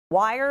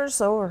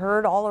Wires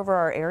overheard all over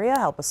our area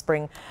help us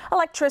bring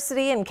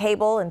electricity and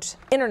cable and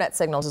internet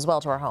signals as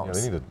well to our homes.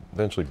 Yeah, they need to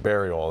eventually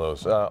bury all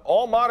those.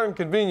 All modern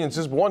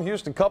conveniences. One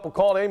Houston couple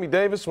called Amy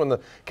Davis when the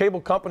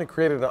cable company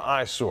created an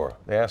eyesore.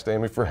 They asked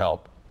Amy for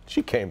help.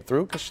 She came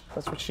through because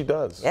that's what she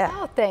does. Yeah.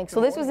 Oh, thanks.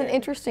 Well, this was an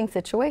interesting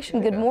situation.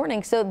 Good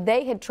morning. So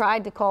they had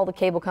tried to call the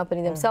cable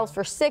company themselves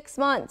for 6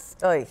 months.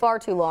 Oy. Far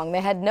too long.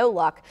 They had no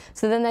luck.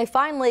 So then they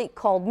finally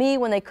called me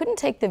when they couldn't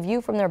take the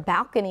view from their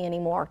balcony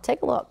anymore.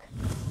 Take a look.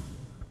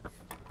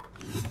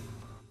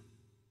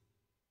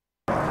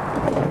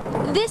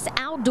 This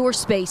outdoor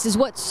space is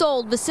what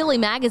sold Vasily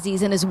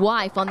Magazines and his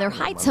wife on their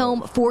Heights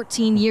home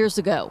 14 years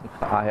ago.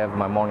 I have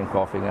my morning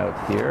coffee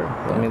out here.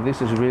 I mean,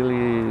 this is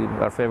really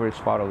our favorite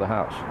spot of the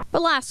house.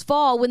 But last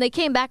fall, when they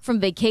came back from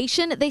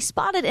vacation, they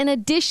spotted an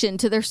addition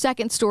to their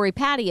second-story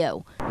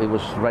patio. It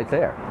was right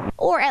there.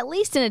 Or at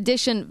least an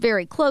addition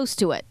very close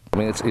to it. I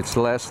mean, it's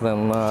less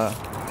than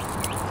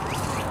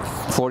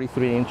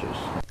 43 inches.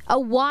 A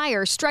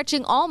wire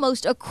stretching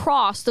almost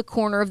across the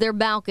corner of their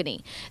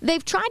balcony.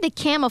 They've tried to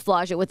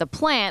camouflage it with a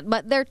plant,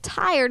 but they're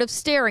tired of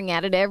staring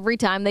at it every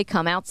time they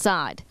come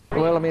outside.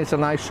 Well, I mean, it's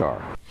an eyesore.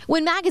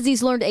 When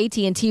Magazines learned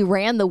at&t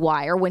ran the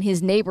wire when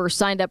his neighbor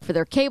signed up for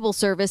their cable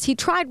service, he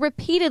tried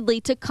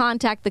repeatedly to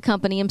contact the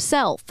company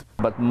himself.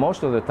 But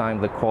most of the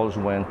time, the calls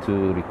went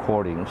to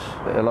recordings.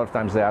 A lot of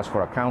times they ask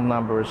for account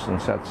numbers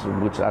and such,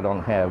 which I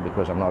don't have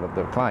because I'm not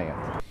their client.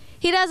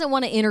 He doesn't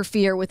want to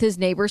interfere with his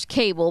neighbor's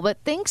cable, but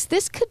thinks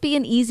this could be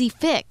an easy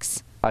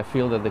fix. I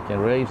feel that they can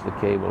raise the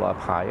cable up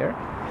higher,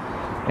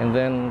 and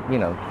then,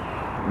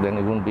 then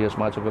it wouldn't be as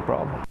much of a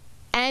problem.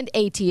 And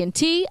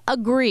at&t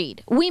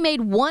agreed. We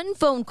made one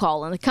phone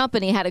call and the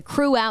company had a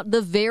crew out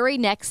the very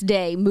next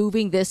day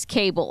moving this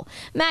cable.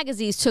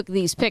 Magazines took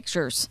these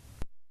pictures.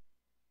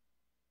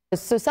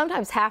 So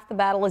sometimes half the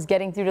battle is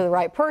getting through to the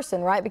right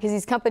person, right? Because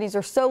these companies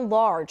are so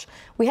large.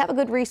 We have a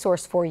good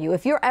resource for you.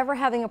 If you're ever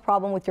having a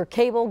problem with your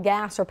cable,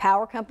 gas, or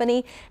power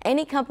company,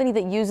 any company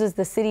that uses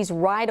the city's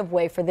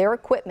right-of-way for their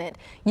equipment,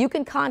 you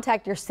can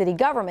contact your city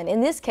government. In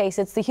this case,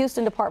 it's the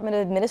Houston Department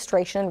of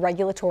Administration and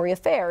Regulatory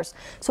Affairs.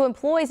 So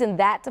employees in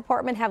that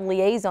department have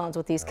liaisons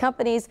with these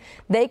companies.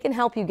 They can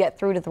help you get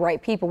through to the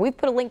right people. We've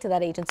put a link to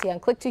that agency on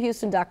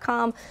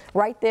click2houston.com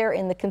right there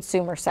in the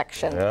consumer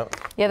section. Yeah,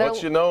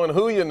 what you know and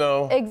who you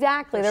know.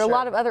 Exactly. There are a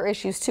lot of other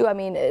issues too. I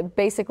mean,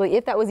 basically,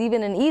 if that was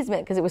even an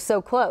easement because it was so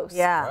close.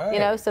 Yeah.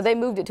 Right. So they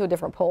moved it to a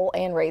different pole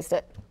and raised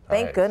it.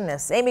 Thank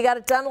goodness. Amy got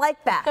it done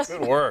like that.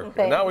 Good work.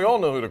 And now we all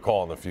know who to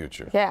call in the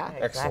future. Yeah.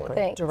 Excellent.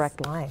 Thanks.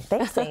 Direct line.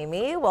 Thanks,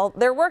 Amy. Well,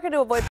 they're working to avoid